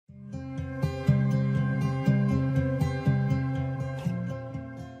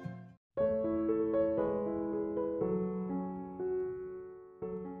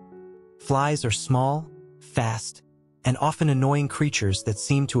Flies are small, fast, and often annoying creatures that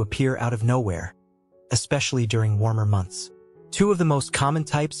seem to appear out of nowhere, especially during warmer months. Two of the most common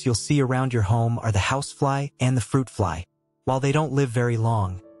types you'll see around your home are the housefly and the fruit fly. While they don't live very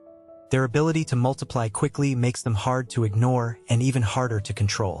long, their ability to multiply quickly makes them hard to ignore and even harder to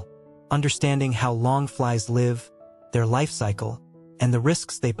control. Understanding how long flies live, their life cycle, and the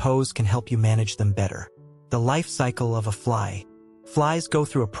risks they pose can help you manage them better. The life cycle of a fly. Flies go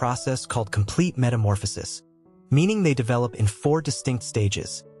through a process called complete metamorphosis, meaning they develop in 4 distinct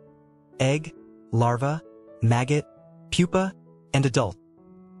stages: egg, larva, maggot, pupa, and adult.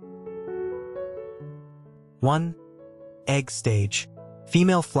 1. Egg stage.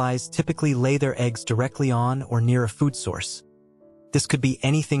 Female flies typically lay their eggs directly on or near a food source. This could be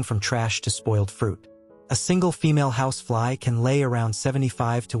anything from trash to spoiled fruit. A single female housefly can lay around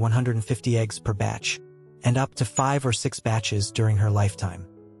 75 to 150 eggs per batch, and up to 5 or 6 batches during her lifetime.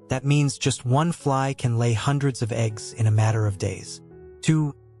 That means just one fly can lay hundreds of eggs in a matter of days.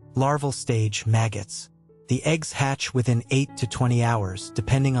 2. Larval stage, maggots. The eggs hatch within 8 to 20 hours,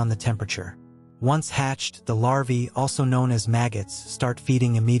 depending on the temperature. Once hatched, the larvae, also known as maggots, start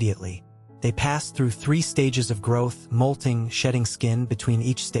feeding immediately. They pass through 3 stages of growth, molting, shedding skin between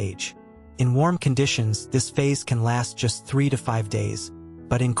each stage. In warm conditions, this phase can last just 3 to 5 days,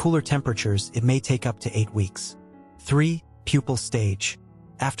 but in cooler temperatures, it may take up to 8 weeks. 3. Pupal stage.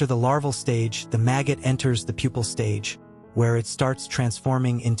 After the larval stage, the maggot enters the pupal stage, where it starts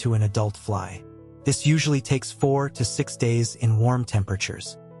transforming into an adult fly. This usually takes 4 to 6 days in warm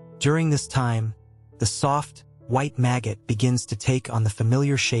temperatures. During this time, the soft, white maggot begins to take on the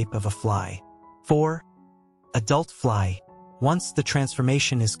familiar shape of a fly. 4. Adult fly. Once the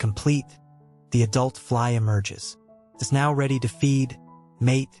transformation is complete, the adult fly emerges. It is now ready to feed,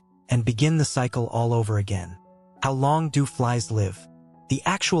 mate, and begin the cycle all over again. How long do flies live? The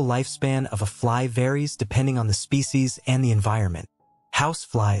actual lifespan of a fly varies depending on the species and the environment. House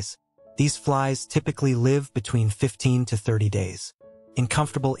flies. These flies typically live between 15 to 30 days. In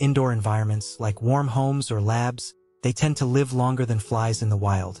comfortable indoor environments like warm homes or labs, they tend to live longer than flies in the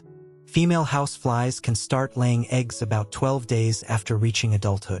wild. Female house flies can start laying eggs about 12 days after reaching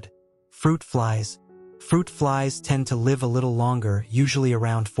adulthood. Fruit flies. Fruit flies tend to live a little longer, usually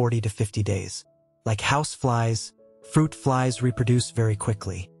around 40 to 50 days. Like house flies, fruit flies reproduce very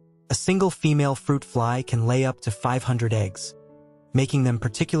quickly. A single female fruit fly can lay up to 500 eggs, making them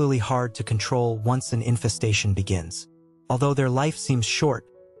particularly hard to control once an infestation begins. Although their life seems short,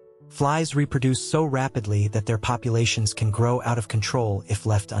 flies reproduce so rapidly that their populations can grow out of control if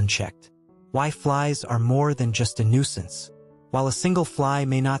left unchecked. Why flies are more than just a nuisance. While a single fly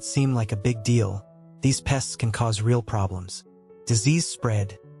may not seem like a big deal, these pests can cause real problems. Disease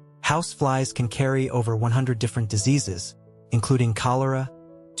spread. House flies can carry over 100 different diseases, including cholera,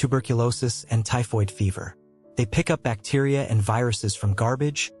 tuberculosis, and typhoid fever. They pick up bacteria and viruses from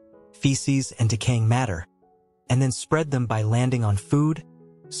garbage, feces, and decaying matter, and then spread them by landing on food,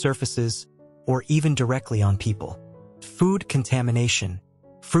 surfaces, or even directly on people. Food contamination.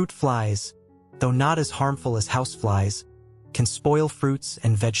 Fruit flies, though not as harmful as houseflies, can spoil fruits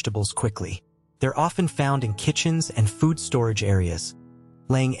and vegetables quickly. They're often found in kitchens and food storage areas,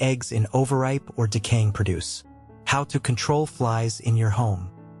 laying eggs in overripe or decaying produce. How to control flies in your home.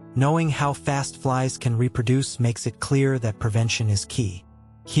 Knowing how fast flies can reproduce makes it clear that prevention is key.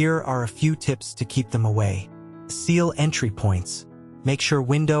 Here are a few tips to keep them away. Seal entry points. Make sure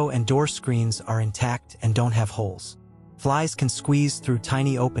window and door screens are intact and don't have holes. Flies can squeeze through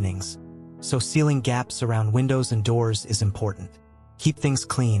tiny openings, so sealing gaps around windows and doors is important. Keep things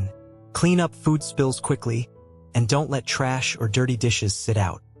clean. Clean up food spills quickly, and don't let trash or dirty dishes sit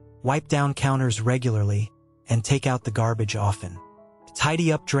out. Wipe down counters regularly, and take out the garbage often.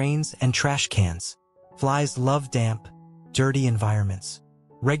 Tidy up drains and trash cans. Flies love damp, dirty environments.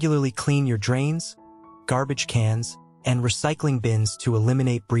 Regularly clean your drains, garbage cans, and recycling bins to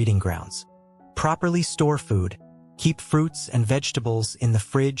eliminate breeding grounds. Properly store food. Keep fruits and vegetables in the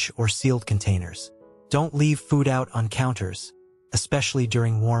fridge or sealed containers. Don't leave food out on counters, especially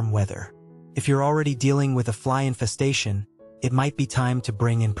during warm weather. If you're already dealing with a fly infestation, it might be time to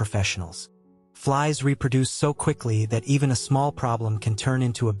bring in professionals. Flies reproduce so quickly that even a small problem can turn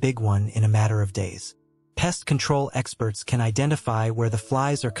into a big one in a matter of days. Pest control experts can identify where the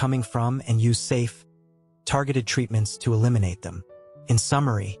flies are coming from and use safe, targeted treatments to eliminate them. In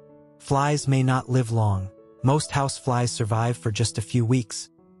summary, flies may not live long. Most house flies survive for just a few weeks,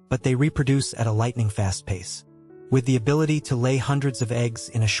 but they reproduce at a lightning-fast pace. With the ability to lay hundreds of eggs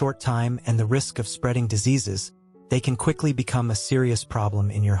in a short time and the risk of spreading diseases, they can quickly become a serious problem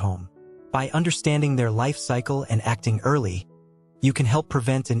in your home. By understanding their life cycle and acting early, You can help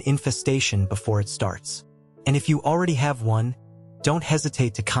prevent an infestation before it starts. And if you already have one, don't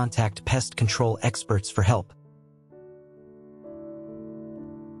hesitate to contact pest control experts for help.